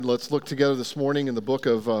Let's look together this morning in the book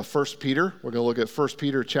of 1 Peter. We're going to look at 1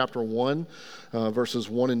 Peter chapter 1, verses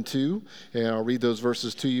 1 and 2. And I'll read those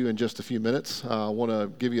verses to you in just a few minutes. I want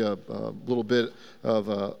to give you a little bit of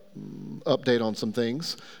update on some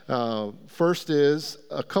things. First is,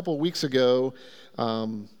 a couple weeks ago,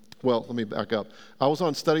 let me back up. I was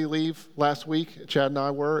on study leave last week, Chad and I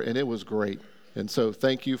were, and it was great. And so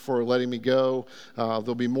thank you for letting me go.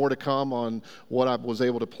 There'll be more to come on what I was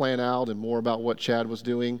able to plan out and more about what Chad was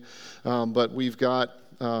doing. But we've got,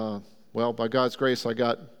 by God's grace, I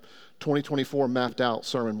got 2024 mapped out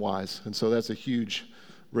sermon-wise. And so that's a huge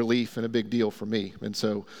relief and a big deal for me. And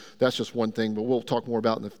so that's just one thing, but we'll talk more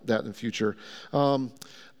about that in the future. A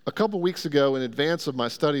couple weeks ago, in advance of my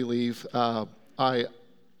study leave, I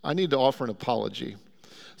need to offer an apology.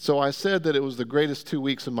 So I said that it was the greatest 2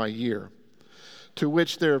 weeks of my year. To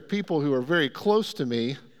which there are people who are very close to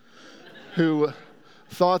me who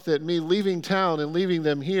thought that me leaving town and leaving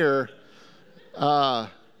them here and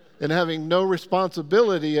having no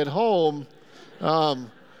responsibility at home,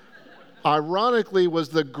 ironically, was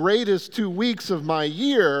the greatest 2 weeks of my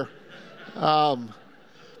year.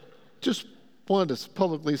 Just wanted to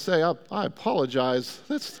publicly say I apologize.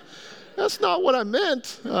 That's not what I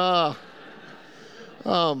meant. But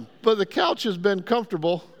the couch has been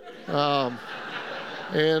comfortable.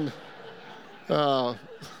 And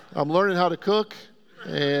I'm learning how to cook,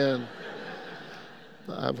 and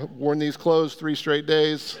I've worn these clothes 3 straight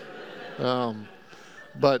days.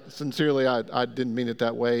 But sincerely, I didn't mean it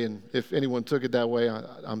that way, and if anyone took it that way,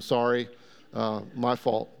 I'm sorry. My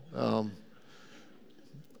fault.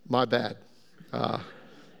 My bad. I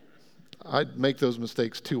make those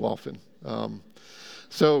mistakes too often.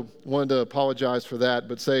 So wanted to apologize for that,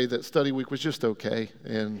 but say that study week was just okay,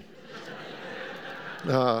 and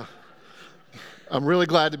I'm really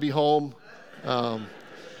glad to be home. All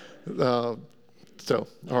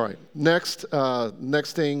right. Next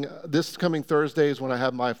thing, this coming Thursday is when I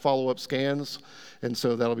have my follow-up scans, and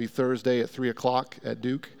so that'll be Thursday at 3 o'clock at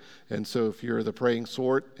Duke. And so if you're the praying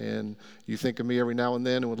sort and you think of me every now and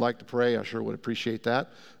then and would like to pray, I sure would appreciate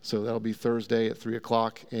that. So that'll be Thursday at 3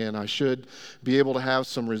 o'clock, and I should be able to have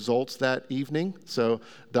some results that evening. So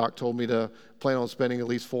Doc told me to plan on spending at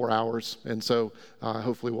least 4 hours, and so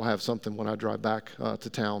hopefully we'll have something when I drive back to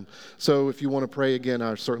town. So if you want to pray again,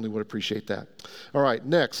 I certainly would appreciate that. All right,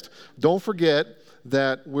 next, don't forget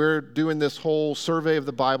that we're doing this whole survey of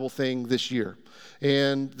the Bible thing this year,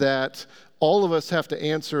 and that all of us have to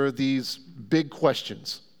answer these big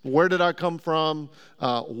questions. Where did I come from?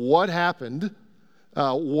 What happened?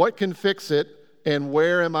 What can fix it? And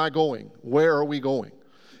where am I going? Where are we going?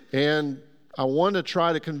 And I want to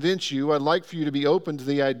try to convince you, I'd like for you to be open to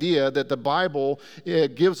the idea that the Bible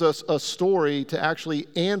gives us a story to actually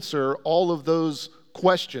answer all of those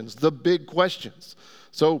questions, the big questions.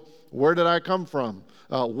 So, where did I come from?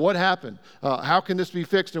 What happened? How can this be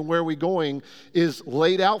fixed, and where are we going is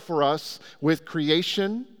laid out for us with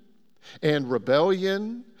creation and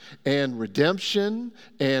rebellion and redemption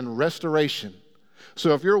and restoration.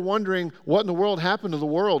 So if you're wondering what in the world happened to the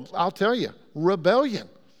world, I'll tell you, rebellion.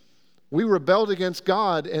 We rebelled against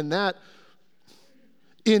God, and that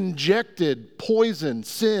injected poison,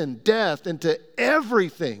 sin, death into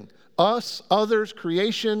everything. Us, others,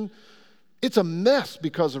 creation. It's a mess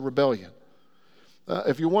because of rebellion.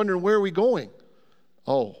 If you're wondering where are we going?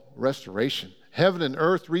 Oh, restoration. Heaven and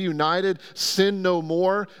earth reunited, sin no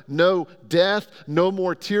more, no death, no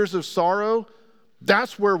more tears of sorrow.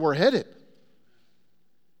 That's where we're headed.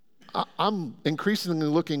 I'm increasingly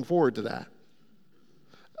looking forward to that.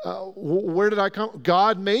 Where did I come?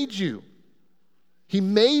 God made you. He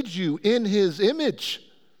made you in His image.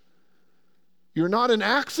 You're not an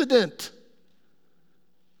accident.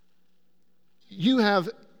 You have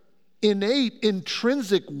innate,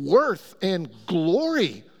 intrinsic worth and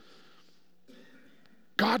glory.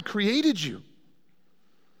 God created you.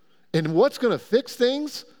 And what's going to fix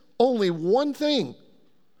things? Only one thing.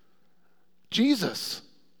 Jesus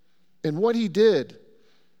and what He did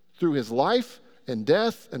through His life and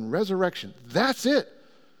death and resurrection. That's it.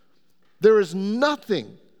 There is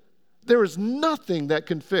nothing that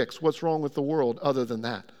can fix what's wrong with the world other than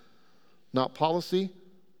that. Not policy,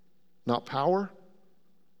 not power,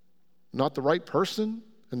 not the right person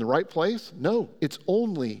in the right place. No, it's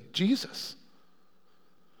only Jesus.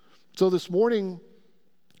 So this morning,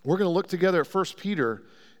 we're going to look together at 1 Peter,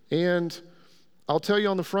 and I'll tell you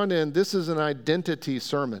on the front end, this is an identity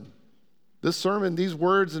sermon. This sermon, these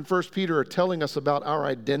words in 1 Peter are telling us about our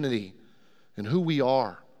identity and who we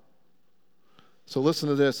are. So listen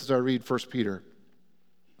to this as I read 1 Peter.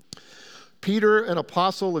 Peter, an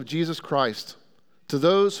apostle of Jesus Christ, To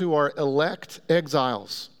those who are elect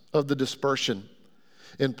exiles of the dispersion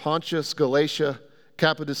in Pontus, Galatia,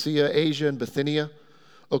 Cappadocia, Asia, and Bithynia,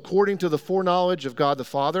 according to the foreknowledge of God the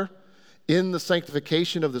Father, in the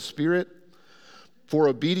sanctification of the Spirit, for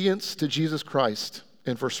obedience to Jesus Christ,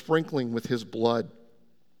 and for sprinkling with his blood,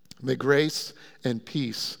 may grace and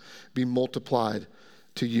peace be multiplied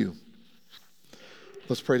to you.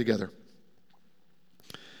 Let's pray together.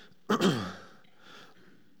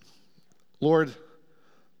 Lord,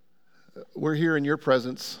 we're here in your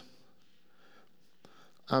presence.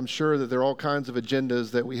 I'm sure that there are all kinds of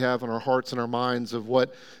agendas that we have in our hearts and our minds of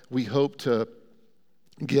what we hope to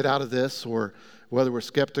get out of this, or whether we're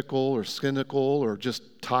skeptical or cynical or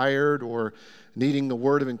just tired or needing the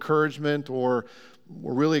word of encouragement, or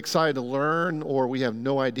we're really excited to learn, or we have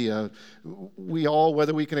no idea. We all,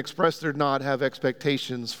 whether we can express it or not, have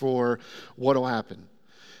expectations for what will happen.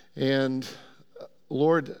 And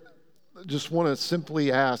Lord, just want to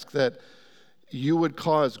simply ask that you would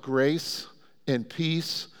cause grace and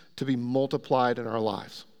peace to be multiplied in our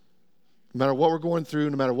lives. No matter what we're going through,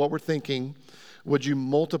 no matter what we're thinking, would you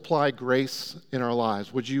multiply grace in our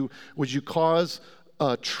lives? Would you cause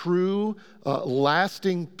a true,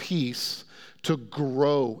 lasting peace to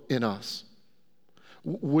grow in us?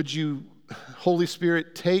 Would you, Holy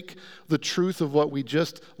Spirit, take the truth of what we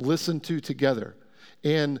just listened to together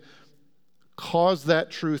and cause that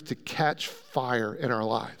truth to catch fire in our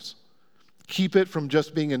lives? Keep it from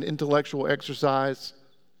just being an intellectual exercise.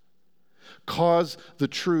 Cause the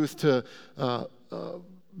truth to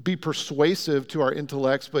be persuasive to our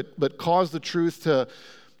intellects, but cause the truth to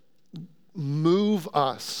move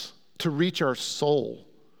us to reach our soul,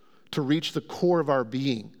 to reach the core of our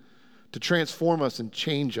being, to transform us and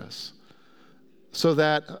change us, so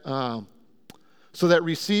that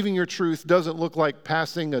receiving your truth doesn't look like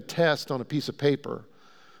passing a test on a piece of paper,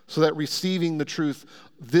 so that receiving the truth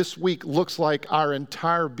this week looks like our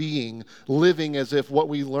entire being living as if what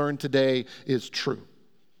we learned today is true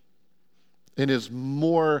and is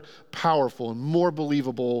more powerful and more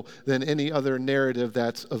believable than any other narrative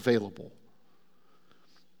that's available.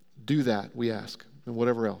 Do that, we ask, and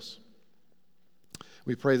whatever else.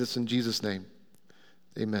 We pray this in Jesus' name.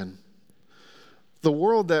 Amen. The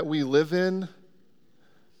world that we live in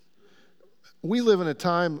a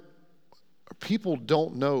time where people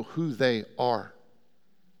don't know who they are.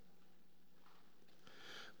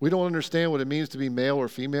 We don't understand what it means to be male or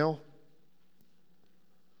female.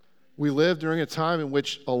 We live during a time in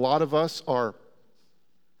which a lot of us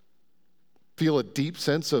feel a deep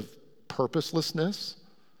sense of purposelessness,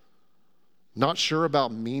 not sure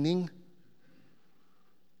about meaning.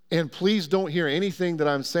 And please don't hear anything that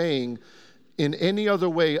I'm saying in any other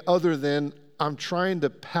way other than I'm trying to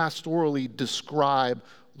pastorally describe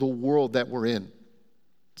the world that we're in.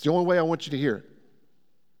 It's the only way I want you to hear it.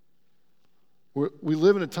 We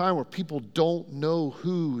live in a time where people don't know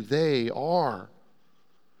who they are.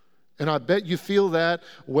 And I bet you feel that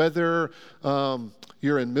whether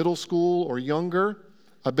you're in middle school or younger.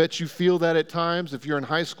 I bet you feel that at times if you're in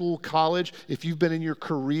high school, college, if you've been in your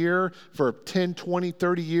career for 10, 20,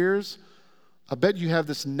 30 years. I bet you have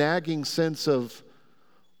this nagging sense of,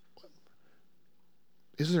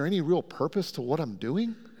 is there any real purpose to what I'm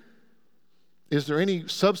doing? Is there any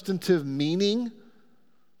substantive meaning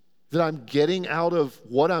that I'm getting out of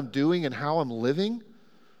what I'm doing and how I'm living?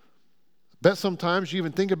 I bet sometimes you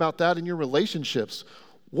even think about that in your relationships.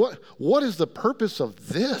 What is the purpose of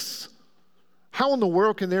this? How in the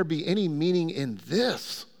world can there be any meaning in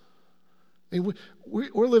this? I mean,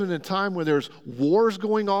 we're living in a time where there's wars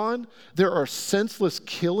going on. There are senseless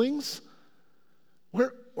killings.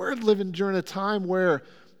 We're living during a time where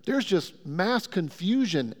there's just mass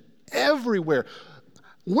confusion everywhere.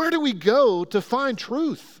 Where do we go to find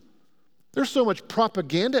truth? There's so much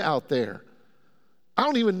propaganda out there. I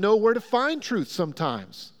don't even know where to find truth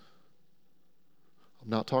sometimes. I'm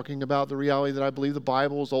not talking about the reality that I believe the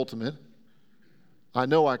Bible is ultimate. I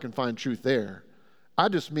know I can find truth there. I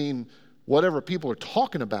just mean whatever people are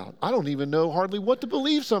talking about. I don't even know hardly what to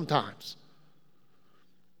believe sometimes.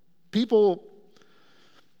 People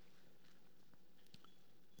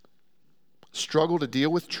struggle to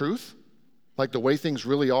deal with truth, like the way things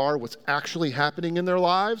really are, what's actually happening in their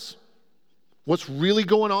lives, what's really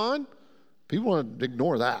going on. People want to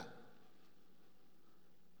ignore that.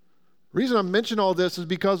 The reason I mention all this is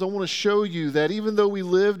because I want to show you that even though we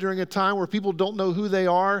live during a time where people don't know who they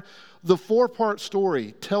are, the four-part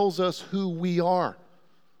story tells us who we are.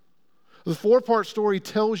 The four-part story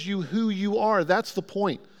tells you who you are. That's the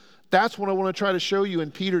point. That's what I want to try to show you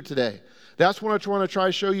in Peter today. That's what I want to try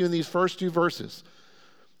to show you in these first two verses.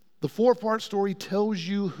 The four-part story tells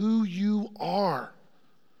you who you are.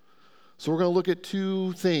 So we're going to look at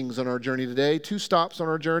two things on our journey today, two stops on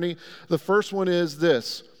our journey. The first one is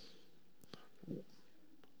this.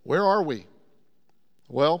 Where are we?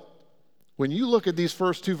 Well, when you look at these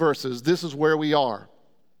first two verses, this is where we are.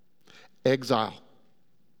 Exile.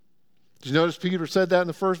 Did you notice Peter said that in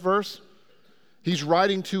the first verse? He's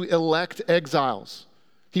writing to elect exiles.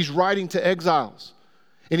 He's writing to exiles.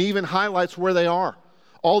 And he even highlights where they are.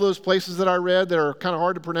 All those places that I read that are kind of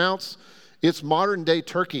hard to pronounce, it's modern day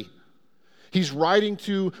Turkey. He's writing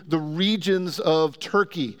to the regions of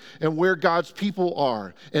Turkey and where God's people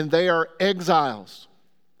are, and they are exiles.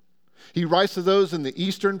 He writes to those in the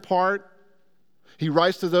eastern part. He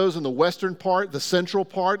writes to those in the western part, the central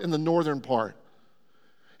part, and the northern part.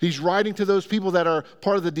 He's writing to those people that are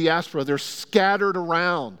part of the diaspora. They're scattered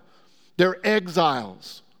around. They're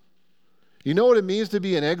exiles. You know what it means to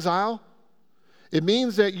be an exile? It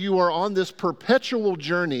means that you are on this perpetual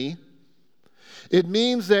journey. It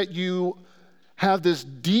means that you have this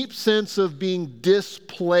deep sense of being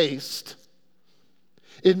displaced.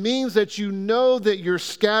 It means that you know that you're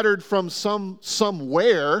scattered from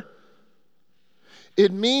somewhere.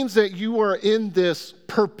 It means that you are in this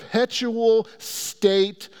perpetual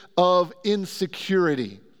state of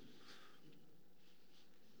insecurity.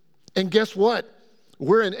 And guess what?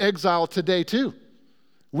 We're in exile today too.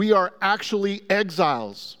 We are actually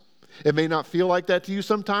exiles. It may not feel like that to you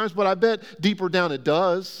sometimes, but I bet deeper down it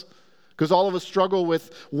does. Because all of us struggle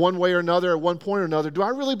with one way or another, at one point or another. Do I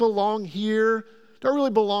really belong here? Do I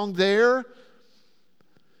really belong there?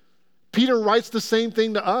 Peter writes the same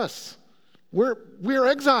thing to us. We're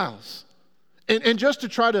exiles. And just to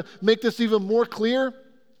try to make this even more clear,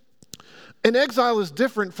 an exile is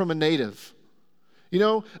different from a native. You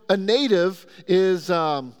know, a native is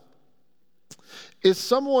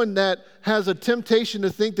someone that has a temptation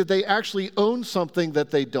to think that they actually own something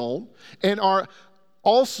that they don't, and are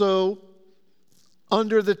also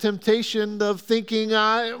under the temptation of thinking,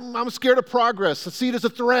 I'm scared of progress. I see it as a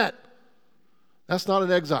threat. That's not an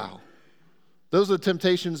exile. Those are the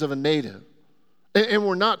temptations of a native. And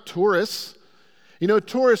we're not tourists. You know,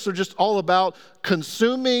 tourists are just all about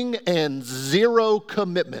consuming and zero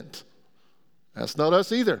commitment. That's not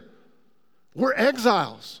us either. We're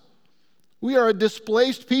exiles. We are a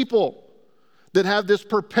displaced people that have this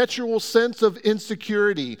perpetual sense of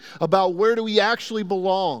insecurity about where do we actually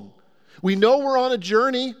belong. We know we're on a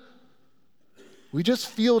journey. We just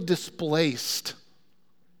feel displaced.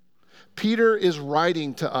 Peter is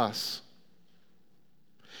writing to us.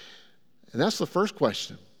 And that's the first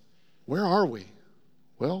question. Where are we?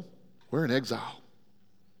 Well, we're in exile.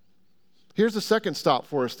 Here's the second stop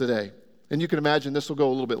for us today. And you can imagine this will go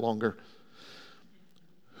a little bit longer.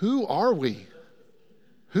 Who are we?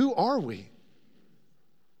 Who are we?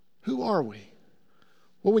 Who are we?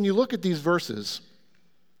 Well, when you look at these verses,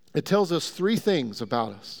 it tells us three things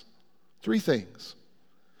about us. Three things.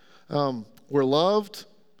 We're loved,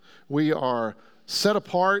 we are set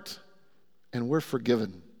apart, and we're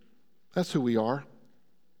forgiven. That's who we are.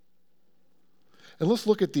 And let's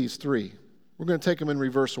look at these three. We're going to take them in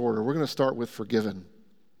reverse order. We're going to start with forgiven.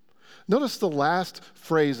 Notice the last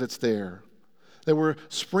phrase that's there, that we're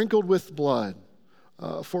sprinkled with blood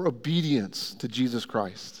for obedience to Jesus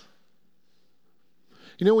Christ.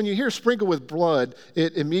 You know, when you hear sprinkled with blood,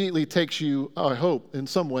 it immediately takes you, I hope, in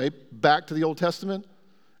some way, back to the Old Testament.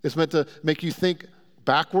 It's meant to make you think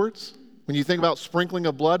backwards. When you think about sprinkling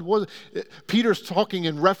of blood, Peter's talking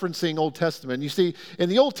and referencing Old Testament. You see, in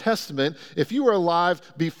the Old Testament, if you were alive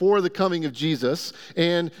before the coming of Jesus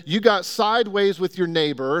and you got sideways with your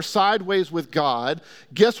neighbor, sideways with God,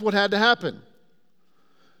 guess what had to happen?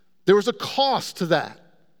 There was a cost to that.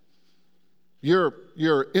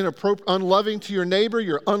 You're inappropriate, unloving to your neighbor,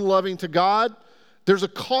 you're unloving to God. There's a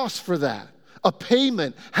cost for that. A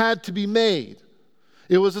payment had to be made.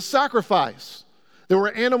 It was a sacrifice. There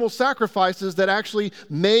were animal sacrifices that actually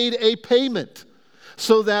made a payment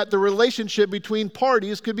so that the relationship between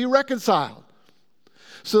parties could be reconciled.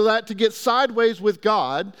 So that to get sideways with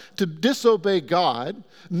God, to disobey God,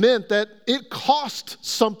 meant that it cost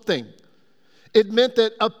something. It meant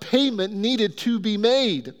that a payment needed to be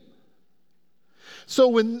made. So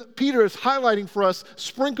when Peter is highlighting for us,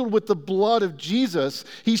 sprinkled with the blood of Jesus,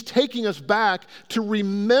 he's taking us back to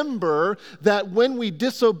remember that when we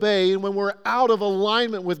disobey and when we're out of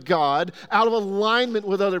alignment with God, out of alignment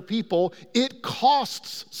with other people, it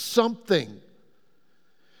costs something.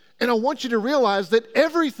 And I want you to realize that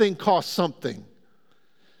everything costs something.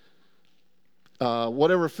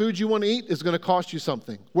 Whatever food you want to eat is going to cost you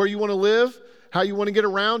something. Where you want to live, how you want to get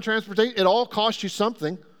around, transportation, it all costs you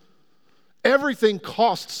something. Everything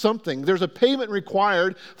costs something. There's a payment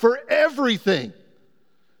required for everything.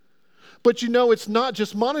 But it's not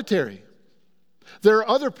just monetary. There are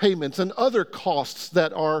other payments and other costs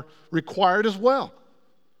that are required as well.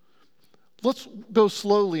 Let's go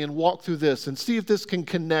slowly and walk through this and see if this can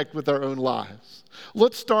connect with our own lives.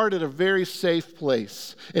 Let's start at a very safe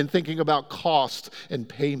place in thinking about cost and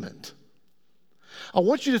payment. I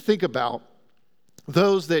want you to think about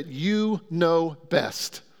those that you know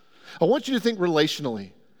best. I want you to think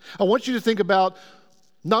relationally. I want you to think about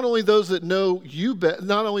not only those that know you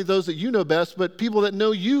not only those that you know best, but people that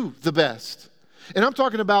know you the best. And I'm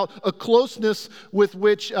talking about a closeness with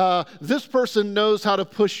which this person knows how to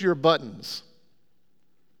push your buttons.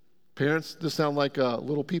 Parents, does this sound like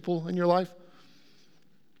little people in your life?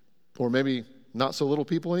 Or maybe not so little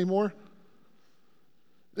people anymore?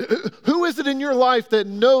 Who is it in your life that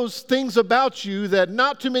knows things about you that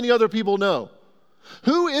not too many other people know?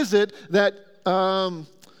 Who is it that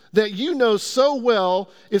you know so well,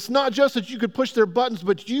 it's not just that you could push their buttons,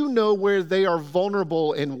 but you know where they are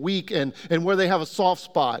vulnerable and weak and where they have a soft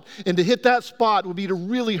spot. And to hit that spot would be to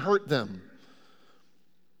really hurt them.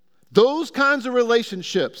 Those kinds of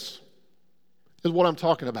relationships is what I'm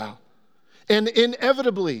talking about. And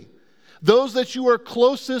inevitably, those that you are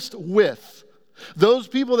closest with, those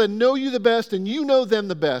people that know you the best and you know them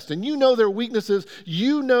the best and you know their weaknesses,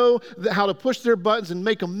 you know how to push their buttons and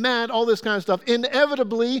make them mad, all this kind of stuff.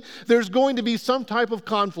 Inevitably, there's going to be some type of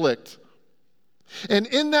conflict. And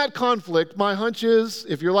in that conflict, my hunch is,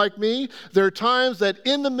 if you're like me, there are times that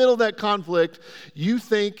in the middle of that conflict, you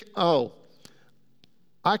think, oh,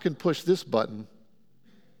 I can push this button.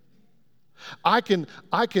 I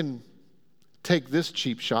can take this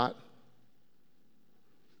cheap shot,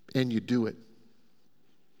 and you do it.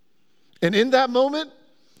 And in that moment,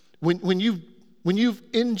 when you've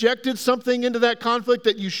injected something into that conflict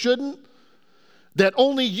that you shouldn't, that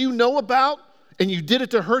only you know about, and you did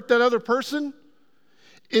it to hurt that other person,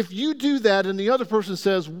 if you do that and the other person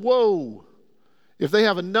says, whoa, if they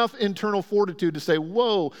have enough internal fortitude to say,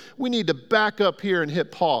 whoa, we need to back up here and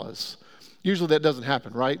hit pause. Usually that doesn't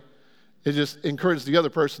happen, right? It just encourages the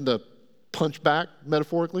other person to punch back,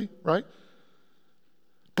 metaphorically, right?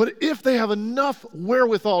 But if they have enough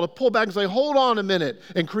wherewithal to pull back and say, hold on a minute,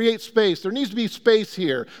 and create space, there needs to be space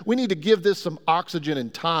here. We need to give this some oxygen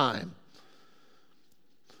and time.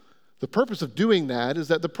 The purpose of doing that is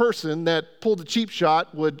that the person that pulled the cheap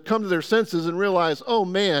shot would come to their senses and realize, oh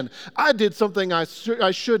man, I did something I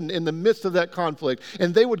shouldn't in the midst of that conflict.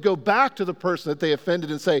 And they would go back to the person that they offended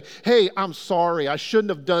and say, hey, I'm sorry, I shouldn't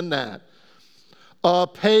have done that. A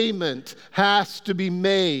payment has to be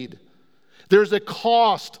made. There's a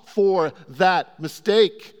cost for that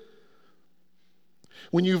mistake.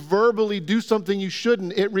 When you verbally do something you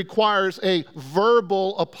shouldn't, it requires a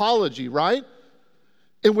verbal apology, right?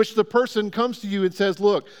 In which the person comes to you and says,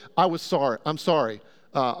 look, I was sorry. I'm sorry.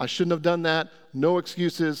 I shouldn't have done that. No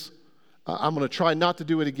excuses. I'm going to try not to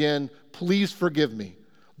do it again. Please forgive me.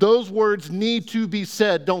 Those words need to be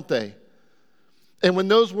said, don't they? And when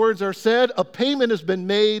those words are said, a payment has been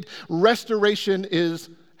made. Restoration is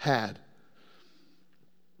had.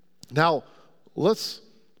 Now, let's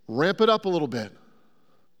ramp it up a little bit.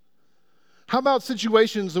 How about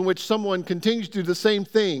situations in which someone continues to do the same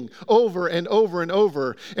thing over and over and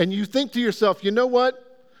over, and you think to yourself, you know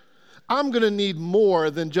what? I'm going to need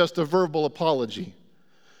more than just a verbal apology.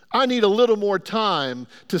 I need a little more time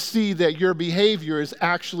to see that your behavior is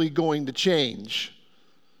actually going to change.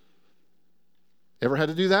 Ever had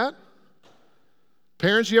to do that?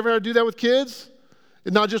 Parents, you ever had to do that with kids?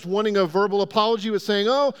 Not just wanting a verbal apology, but saying,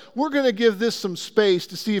 oh, we're going to give this some space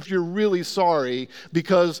to see if you're really sorry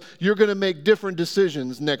because you're going to make different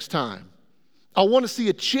decisions next time. I want to see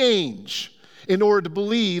a change in order to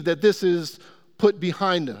believe that this is put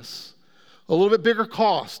behind us. A little bit bigger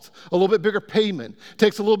cost, a little bit bigger payment. It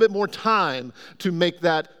takes a little bit more time to make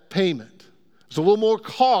that payment. There's a little more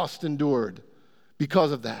cost endured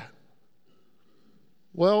because of that.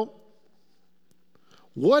 Well,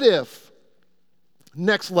 what if,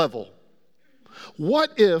 next level,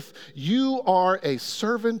 what if you are a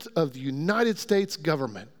servant of the United States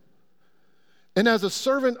government? And as a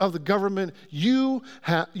servant of the government, you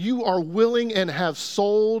are willing and have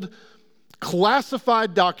sold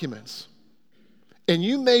classified documents. And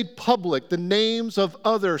you made public the names of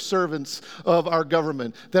other servants of our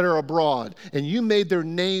government that are abroad. And you made their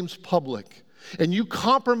names public. And you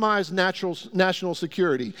compromised national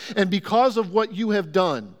security. And because of what you have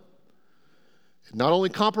done, it not only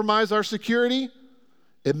compromised our security,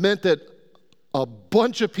 it meant that a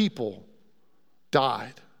bunch of people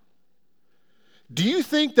died. Do you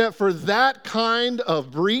think that for that kind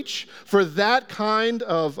of breach, for that kind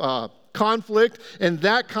of conflict, and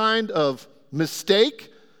that kind of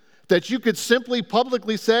mistake, that you could simply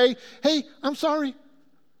publicly say, hey, I'm sorry.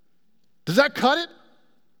 Does that cut it?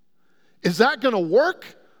 Is that going to work?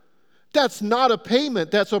 That's not a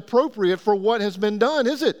payment that's appropriate for what has been done,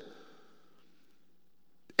 is it?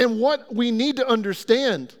 And what we need to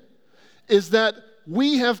understand is that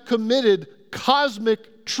we have committed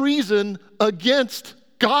cosmic treason against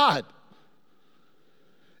God.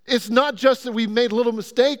 It's not just that we've made little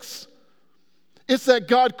mistakes. It's that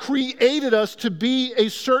God created us to be a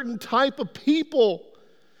certain type of people,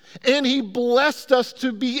 and He blessed us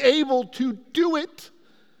to be able to do it.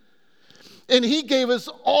 And He gave us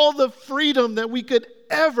all the freedom that we could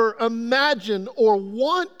ever imagine or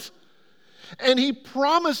want. And He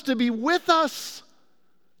promised to be with us.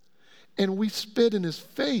 And we spit in His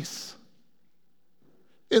face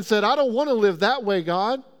and said, I don't want to live that way,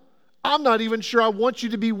 God. I'm not even sure I want you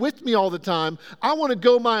to be with me all the time. I want to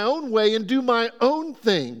go my own way and do my own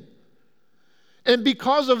thing. And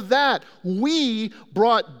because of that, we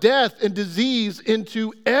brought death and disease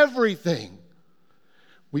into everything.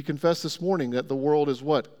 We confessed this morning that the world is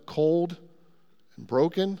what? Cold and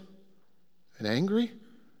broken and angry?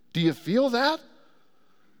 Do you feel that?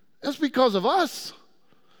 That's because of us.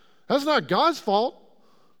 That's not God's fault.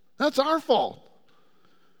 That's our fault.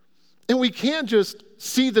 And we can't just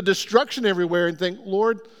see the destruction everywhere and think,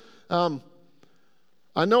 Lord, I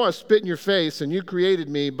know I spit in your face and you created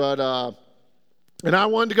me, but and I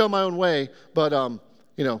wanted to go my own way, but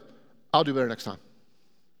I'll do better next time.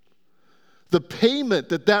 The payment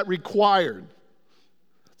that required,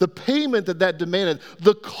 the payment that demanded,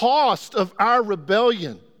 the cost of our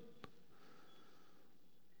rebellion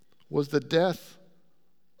was the death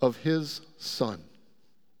of His Son.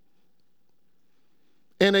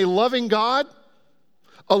 And a loving God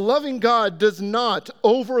does not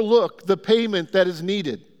overlook the payment that is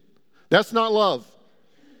needed. That's not love.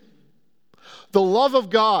 The love of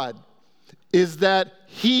God is that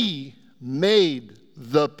He made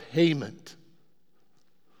the payment.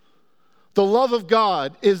 The love of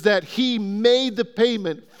God is that He made the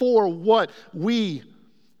payment for what we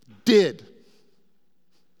did.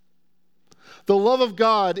 The love of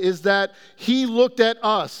God is that He looked at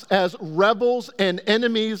us as rebels and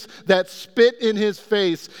enemies that spit in His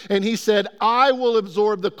face, and He said, I will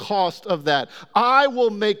absorb the cost of that. I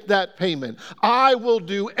will make that payment. I will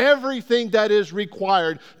do everything that is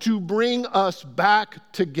required to bring us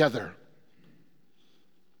back together.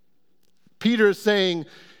 Peter is saying,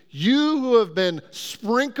 you who have been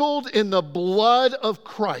sprinkled in the blood of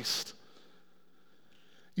Christ.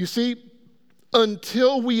 You see,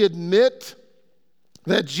 until we admit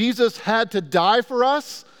that Jesus had to die for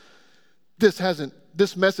us, this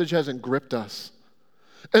message hasn't gripped us.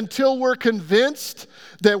 Until we're convinced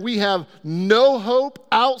that we have no hope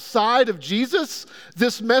outside of Jesus,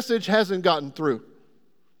 this message hasn't gotten through.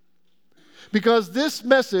 Because this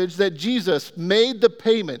message that Jesus made the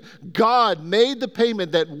payment, God made the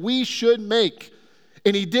payment that we should make,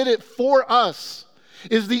 and He did it for us,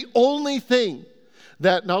 is the only thing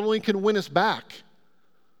that not only can win us back,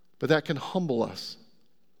 but that can humble us,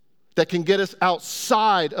 that can get us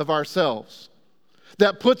outside of ourselves,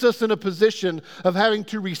 that puts us in a position of having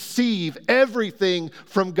to receive everything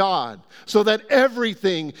from God, so that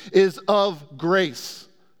everything is of grace.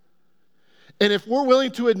 And if we're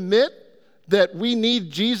willing to admit that we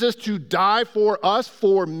need Jesus to die for us,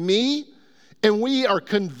 for me, and we are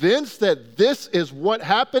convinced that this is what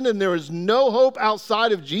happened and there is no hope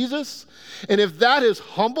outside of Jesus, and if that has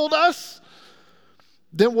humbled us,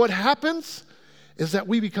 then what happens is that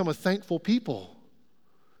we become a thankful people.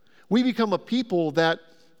 We become a people that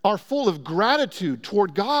are full of gratitude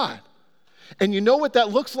toward God. And you know what that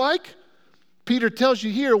looks like? Peter tells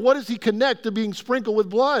you here, what does he connect to being sprinkled with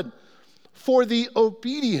blood? For the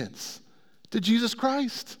obedience to Jesus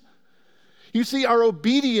Christ. You see, our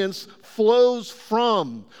obedience flows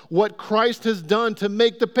from what Christ has done to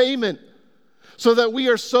make the payment, so that we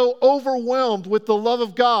are so overwhelmed with the love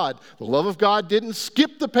of God. The love of God didn't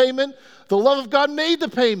skip the payment. The love of God made the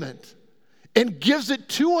payment and gives it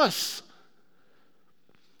to us.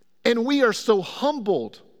 And we are so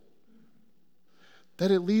humbled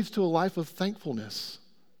that it leads to a life of thankfulness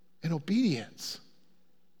and obedience.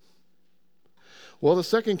 Well, the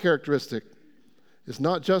second characteristic is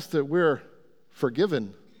not just that we're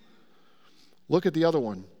forgiven. Look at the other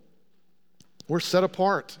one. We're set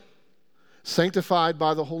apart, sanctified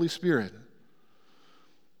by the Holy Spirit.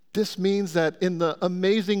 This means that in the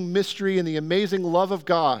amazing mystery and the amazing love of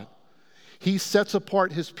God, He sets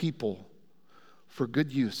apart His people for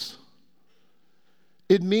good use.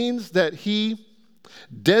 It means that He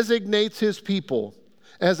designates His people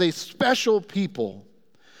as a special people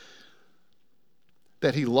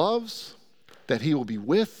that he loves, that he will be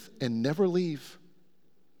with and never leave.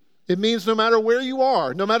 It means no matter where you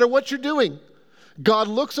are, no matter what you're doing, God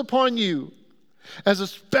looks upon you as a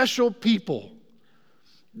special people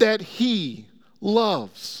that he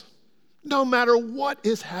loves. No matter what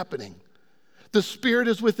is happening, the Spirit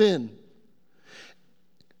is within.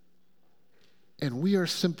 And we are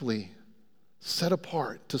simply set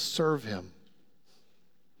apart to serve him.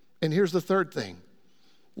 And here's the third thing,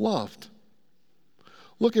 loved.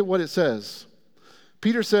 Look at what it says.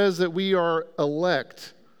 Peter says that we are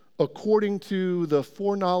elect according to the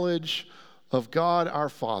foreknowledge of God our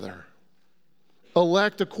Father.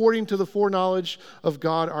 Elect according to the foreknowledge of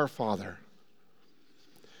God our Father.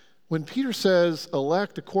 When Peter says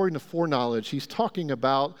elect according to foreknowledge, he's talking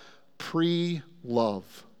about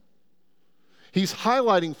pre-love. He's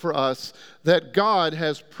highlighting for us that God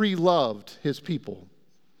has pre-loved his people,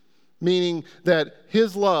 meaning that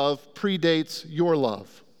his love predates your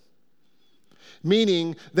love,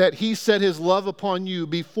 meaning that he set his love upon you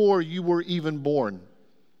before you were even born,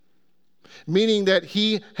 meaning that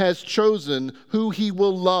he has chosen who he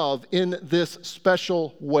will love in this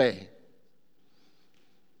special way.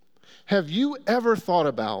 Have you ever thought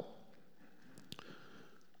about,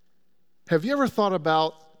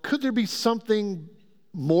 could there be something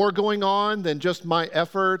more going on than just my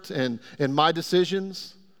effort and my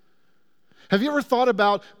decisions? Have you ever thought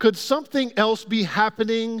about, could something else be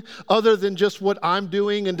happening other than just what I'm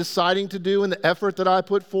doing and deciding to do and the effort that I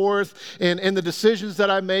put forth and the decisions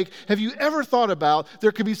that I make? Have you ever thought about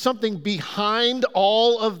there could be something behind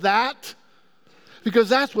all of that? Because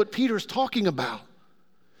that's what Peter's talking about.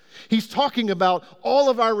 He's talking about all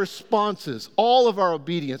of our responses, all of our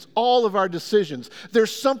obedience, all of our decisions.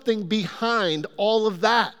 There's something behind all of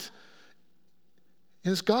that.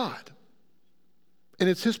 And it's God. And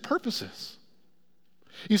it's his purposes.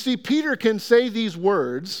 You see, Peter can say these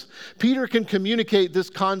words. Peter can communicate this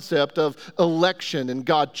concept of election and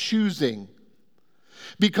God choosing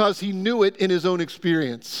because he knew it in his own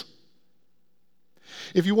experience.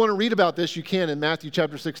 If you want to read about this, you can in Matthew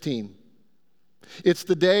chapter 16. It's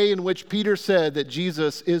the day in which Peter said that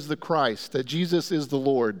Jesus is the Christ, that Jesus is the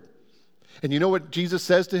Lord. And you know what Jesus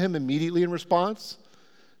says to him immediately in response?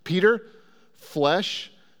 Peter,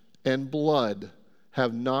 flesh and blood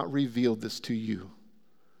have not revealed this to you,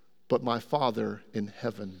 but my Father in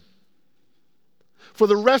heaven. For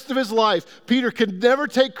the rest of his life, Peter could never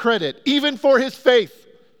take credit, even for his faith.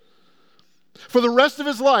 For the rest of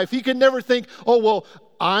his life, he could never think, oh, well,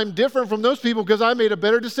 I'm different from those people because I made a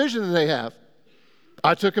better decision than they have.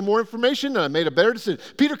 I took in more information and I made a better decision.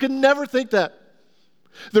 Peter could never think that.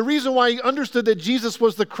 The reason why he understood that Jesus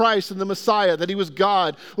was the Christ and the Messiah, that he was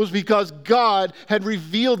God, was because God had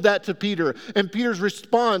revealed that to Peter. And Peter's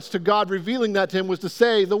response to God revealing that to him was to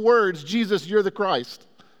say the words, Jesus, you're the Christ.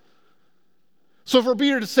 So for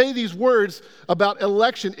Peter to say these words about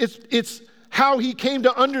election, it's how he came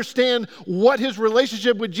to understand what his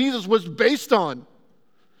relationship with Jesus was based on.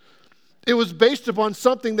 It was based upon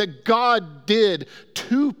something that God did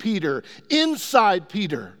to Peter, inside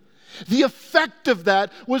Peter. The effect of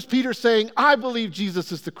that was Peter saying, I believe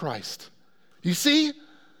Jesus is the Christ. You see?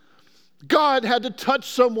 God had to touch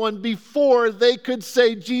someone before they could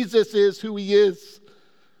say Jesus is who he is.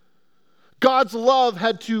 God's love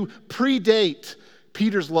had to predate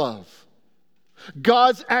Peter's love.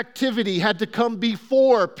 God's activity had to come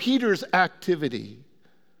before Peter's activity.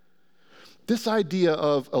 This idea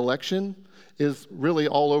of election is really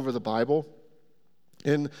all over the Bible.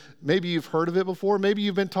 And maybe you've heard of it before. Maybe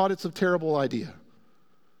you've been taught it's a terrible idea.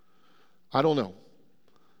 I don't know.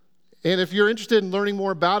 And if you're interested in learning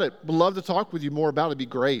more about it, would love to talk with you more about it. It'd be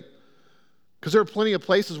great. Because there are plenty of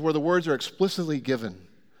places where the words are explicitly given.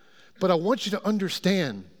 But I want you to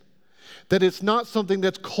understand that it's not something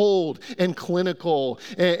that's cold and clinical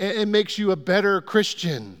and makes you a better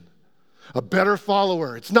Christian, a better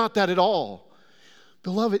follower. It's not that at all.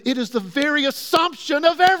 Beloved, it is the very assumption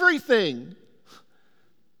of everything.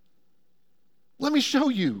 Let me show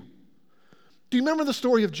you. Do you remember the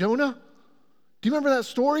story of Jonah? Do you remember that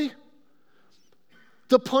story?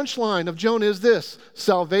 The punchline of Jonah is this: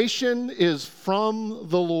 salvation is from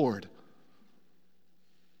the Lord.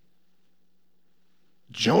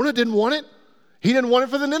 Jonah didn't want it. He didn't want it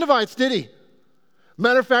for the Ninevites, did he?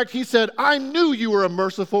 Matter of fact, he said, I knew you were a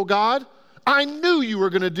merciful God. I knew you were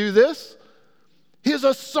going to do this. His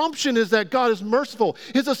assumption is that God is merciful.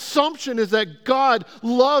 His assumption is that God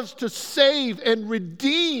loves to save and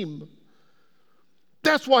redeem.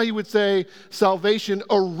 That's why he would say salvation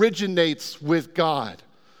originates with God.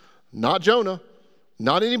 Not Jonah,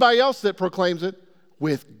 not anybody else that proclaims it,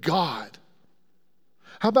 with God.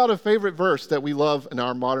 How about a favorite verse that we love in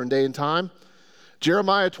our modern day and time?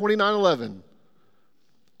 Jeremiah 29:11.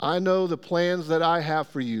 I know the plans that I have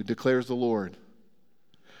for you, declares the Lord.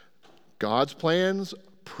 God's plans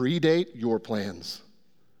predate your plans.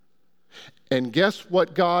 And guess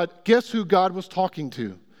who God was talking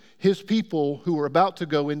to? His people who were about to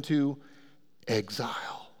go into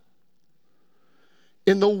exile.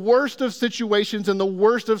 In the worst of situations, in the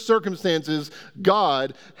worst of circumstances,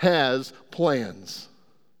 God has plans.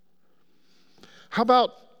 How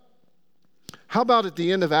about at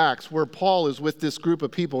the end of Acts where Paul is with this group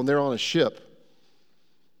of people and they're on a ship?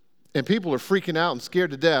 And people are freaking out and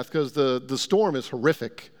scared to death because the storm is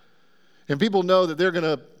horrific. And people know that they're going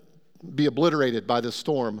to be obliterated by this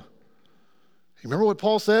storm. You remember what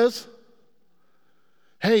Paul says?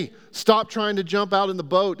 Hey, stop trying to jump out in the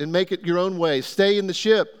boat and make it your own way. Stay in the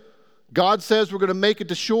ship. God says we're going to make it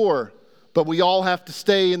to shore, but we all have to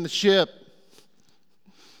stay in the ship.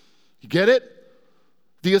 You get it?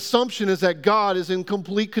 The assumption is that God is in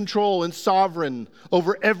complete control and sovereign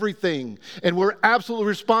over everything, and we're absolutely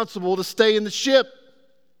responsible to stay in the ship.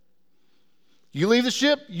 You leave the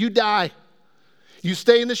ship, you die. You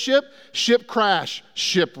stay in the ship, ship crash,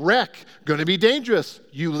 shipwreck, going to be dangerous,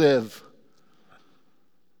 you live.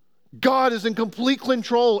 God is in complete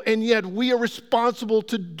control, and yet we are responsible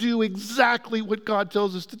to do exactly what God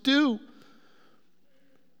tells us to do.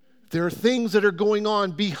 There are things that are going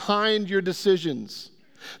on behind your decisions.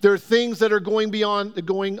 There are things that are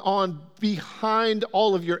going on behind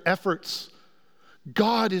all of your efforts.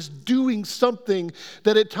 God is doing something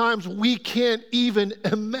that at times we can't even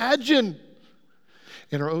imagine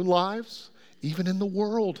in our own lives, even in the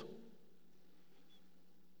world.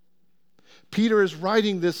 Peter is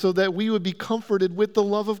writing this so that we would be comforted with the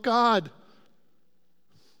love of God.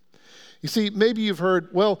 You see, maybe you've heard,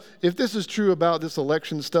 well, if this is true about this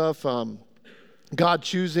election stuff, God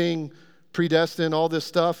choosing, predestined, all this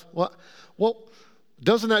stuff, well,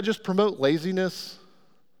 doesn't that just promote laziness?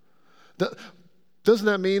 Doesn't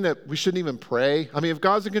that mean that we shouldn't even pray? I mean, if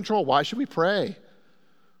God's in control, why should we pray?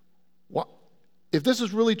 If this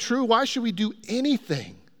is really true, why should we do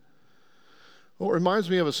anything? Well, it reminds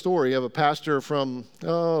me of a story of a pastor from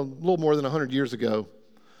a little more than 100 years ago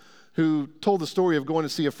who told the story of going to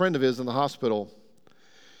see a friend of his in the hospital.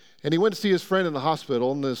 And he went to see his friend in the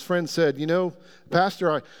hospital, and his friend said,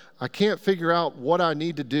 Pastor, I can't figure out what I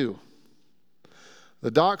need to do.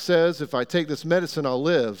 The doc says if I take this medicine, I'll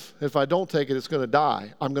live. If I don't take it, it's going to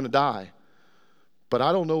die. I'm going to die. But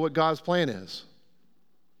I don't know what God's plan is.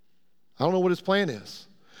 I don't know what his plan is.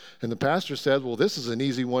 And the pastor said, well, this is an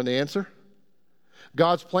easy one to answer.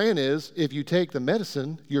 God's plan is if you take the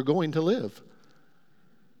medicine, you're going to live.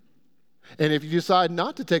 And if you decide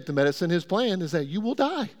not to take the medicine, his plan is that you will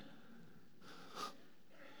die.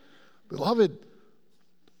 Beloved,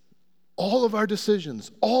 all of our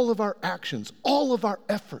decisions, all of our actions, all of our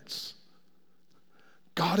efforts,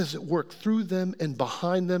 God is at work through them and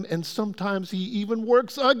behind them, and sometimes he even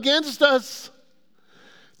works against us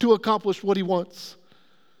to accomplish what he wants.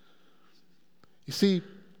 You see,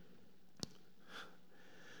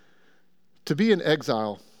 to be in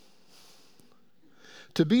exile,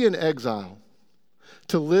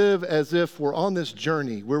 to live as if we're on this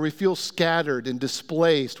journey where we feel scattered and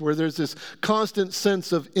displaced, where there's this constant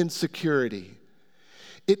sense of insecurity,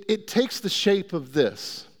 it takes the shape of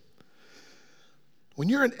this. When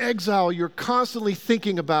you're in exile, you're constantly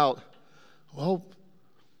thinking about, well,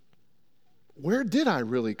 where did I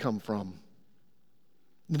really come from?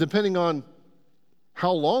 And depending on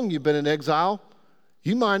how long you've been in exile,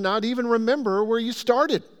 you might not even remember where you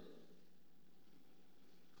started.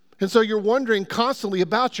 And so you're wondering constantly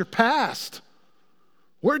about your past.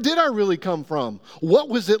 Where did I really come from? What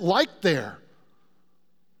was it like there?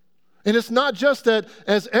 And it's not just that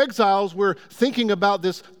as exiles we're thinking about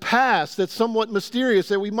this past that's somewhat mysterious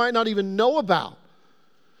that we might not even know about.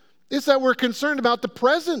 It's that we're concerned about the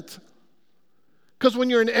present. Because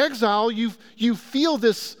when you're in exile, you feel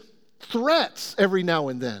this threats every now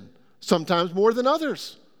and then, sometimes more than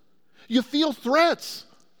others. You feel threats.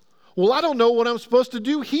 Well, I don't know what I'm supposed to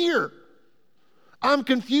do here. I'm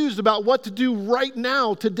confused about what to do right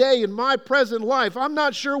now, today, in my present life. I'm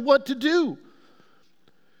not sure what to do.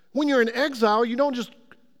 When you're in exile, you don't just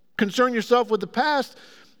concern yourself with the past.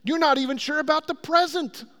 You're not even sure about the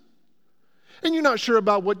present. And you're not sure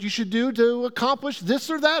about what you should do to accomplish this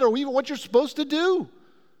or that, or even what you're supposed to do.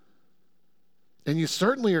 And you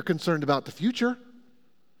certainly are concerned about the future.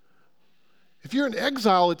 If you're in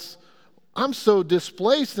exile, I'm so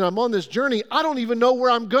displaced and I'm on this journey, I don't even know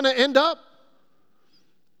where I'm going to end up.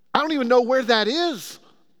 I don't even know where that is.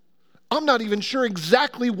 I'm not even sure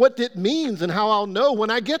exactly what it means and how I'll know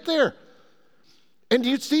when I get there. And do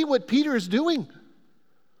you see what Peter is doing?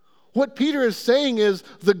 What Peter is saying is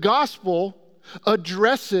the gospel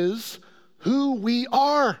addresses who we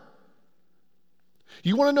are.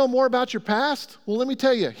 You want to know more about your past? Well, let me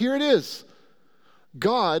tell you, here it is.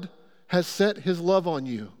 God has set his love on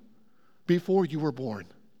you before you were born.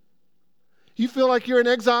 You feel like you're in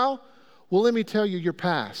exile? Well, let me tell you your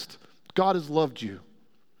past. God has loved you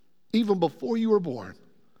even before you were born.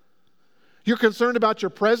 You're concerned about your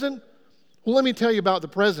present? Well, let me tell you about the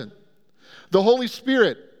present. The Holy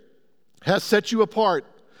Spirit has set you apart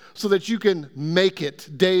so that you can make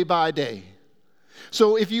it day by day.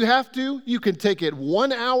 So if you have to, you can take it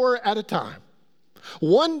 1 hour at a time,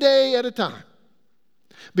 1 day at a time,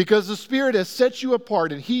 because the Spirit has set you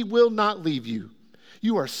apart and he will not leave you.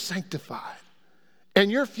 You are sanctified. And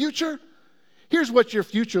your future? Here's what your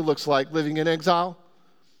future looks like living in exile.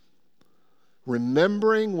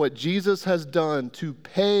 Remembering what Jesus has done to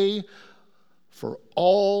pay for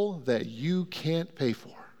all that you can't pay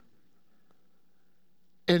for.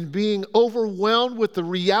 And being overwhelmed with the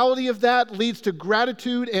reality of that leads to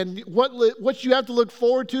gratitude. And what you have to look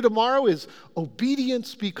forward to tomorrow is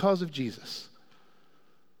obedience because of Jesus.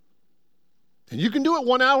 And you can do it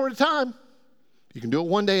 1 hour at a time. You can do it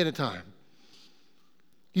 1 day at a time.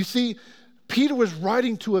 You see, Peter was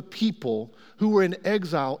writing to a people who were in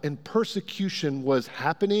exile and persecution was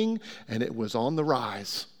happening and it was on the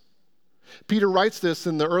rise. Peter writes this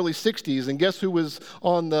in the early 60s, and guess who was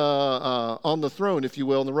on the throne, if you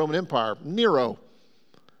will, in the Roman Empire? Nero.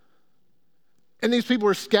 And these people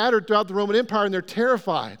are scattered throughout the Roman Empire, and they're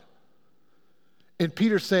terrified. And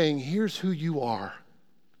Peter's saying, here's who you are.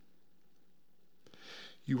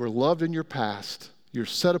 You were loved in your past. You're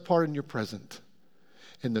set apart in your present.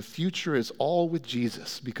 And the future is all with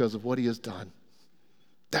Jesus because of what he has done.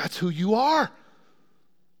 That's who you are.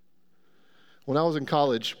 When I was in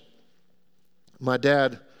college, my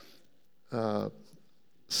dad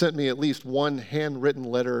sent me at least one handwritten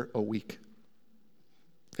letter a week.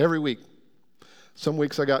 Every week. Some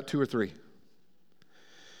weeks I got 2 or 3.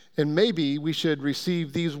 And maybe we should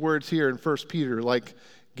receive these words here in 1 Peter like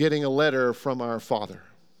getting a letter from our Father.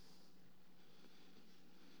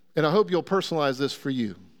 And I hope you'll personalize this for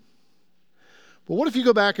you. But what if you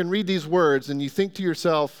go back and read these words and you think to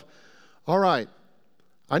yourself, all right,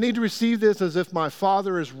 I need to receive this as if my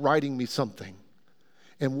Father is writing me something.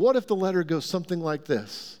 And what if the letter goes something like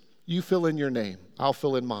this? You fill in your name. I'll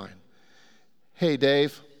fill in mine. Hey,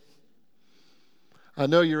 Dave, I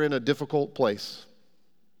know you're in a difficult place.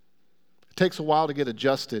 It takes a while to get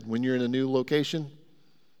adjusted when you're in a new location.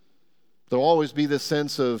 There'll always be this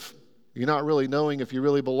sense of you're not really knowing if you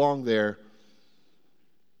really belong there.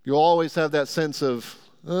 You'll always have that sense of,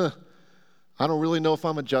 I don't really know if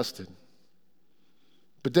I'm adjusted.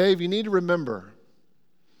 But Dave, you need to remember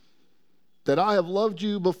that I have loved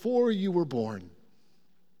you before you were born.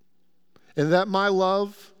 And that my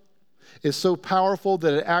love is so powerful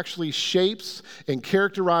that it actually shapes and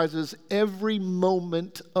characterizes every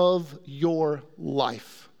moment of your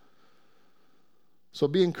life. So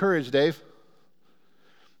be encouraged, Dave.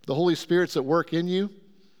 The Holy Spirit's at work in you,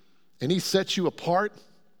 and he sets you apart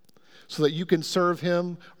so that you can serve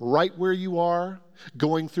him right where you are,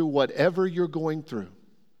 going through whatever you're going through.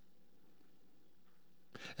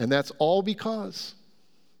 And that's all because,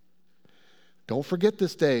 don't forget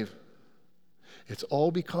this, Dave, it's all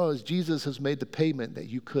because Jesus has made the payment that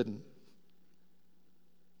you couldn't.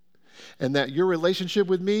 And that your relationship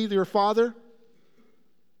with me, your Father,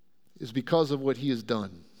 is because of what he has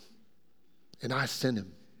done. And I sent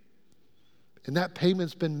him. And that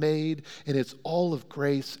payment's been made, and it's all of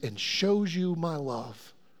grace and shows you my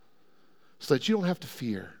love so that you don't have to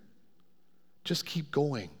fear. Just keep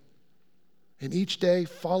going. And each day,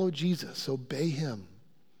 follow Jesus, obey him.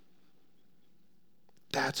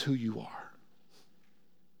 That's who you are.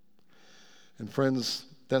 And friends,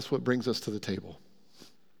 that's what brings us to the table.